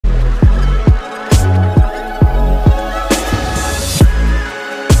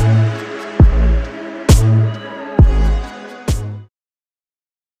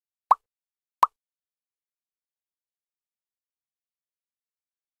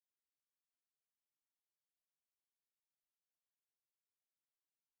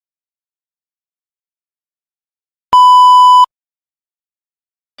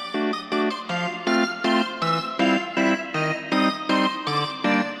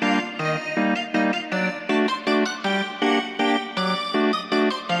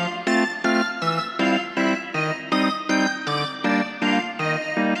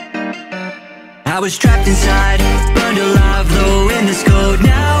I was trapped inside, burned alive, though in this code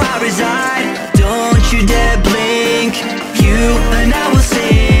now I reside. Don't you dare blink, you and I will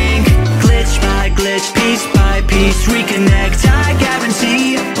sink. Glitch by glitch, piece by piece, reconnect, I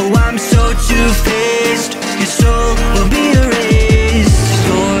guarantee. Oh, I'm so two-faced, your soul will be erased.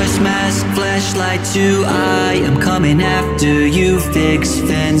 Source, mask, flashlight to I am coming after you. Fix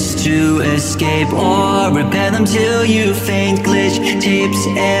fence to escape or repair them till you faint. Glitch tapes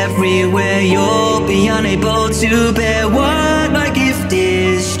everywhere, you'll be unable to bear what my gift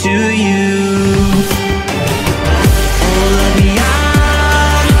is to you. Oh, let me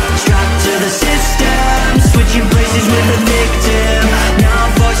out, strapped to the system, switching places with the victim. Now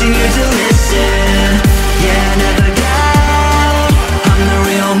I'm forcing you to listen. Yeah, never doubt, I'm the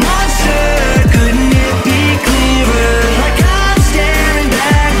real monster. Couldn't it be clearer? Like I'm staring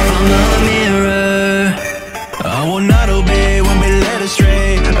back from the mirror. I will not obey, won't be led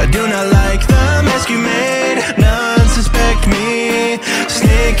astray. I do not like the mess you made. None suspect me,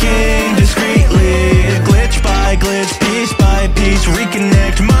 sneaking discreetly. Glitch by glitch, piece by piece,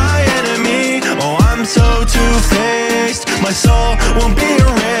 reconnect my enemy. Oh, I'm so two-faced, my soul won't be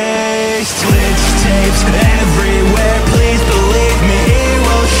erased. Glitch tapes everywhere, please believe me.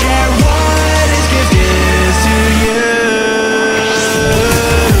 We'll share what his gift is to you.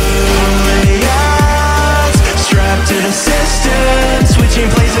 Strapped to the system, switching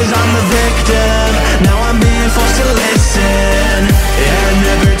places, I'm the victim. Now I'm being forced to listen. Yeah,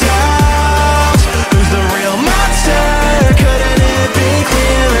 never doubt, who's the real monster? Couldn't it be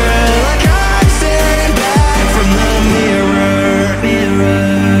clearer? Like I'm staring back from the mirror. Mirror,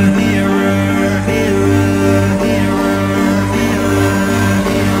 mirror, mirror, mirror, mirror.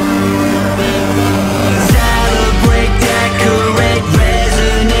 Celebrate, decorate,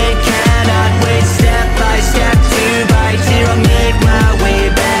 resonate, cannot wait. Step by step, 2 by 2, I'll make my way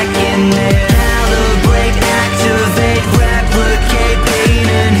back in there. Calibrate, activate, replicate, pain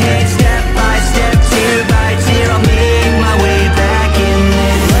and hate. Step by step, 2 by 2, I'll make my way back in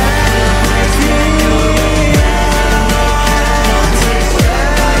there. Let's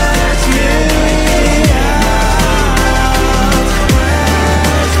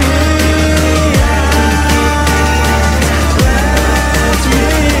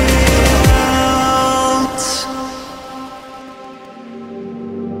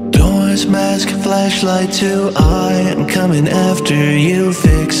Doors, mask, flashlight to I am coming after you.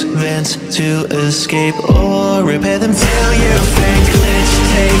 Fix vents to escape or repair them till you faint. Glitch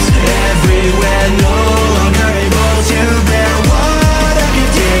tapes everywhere, no longer able to bear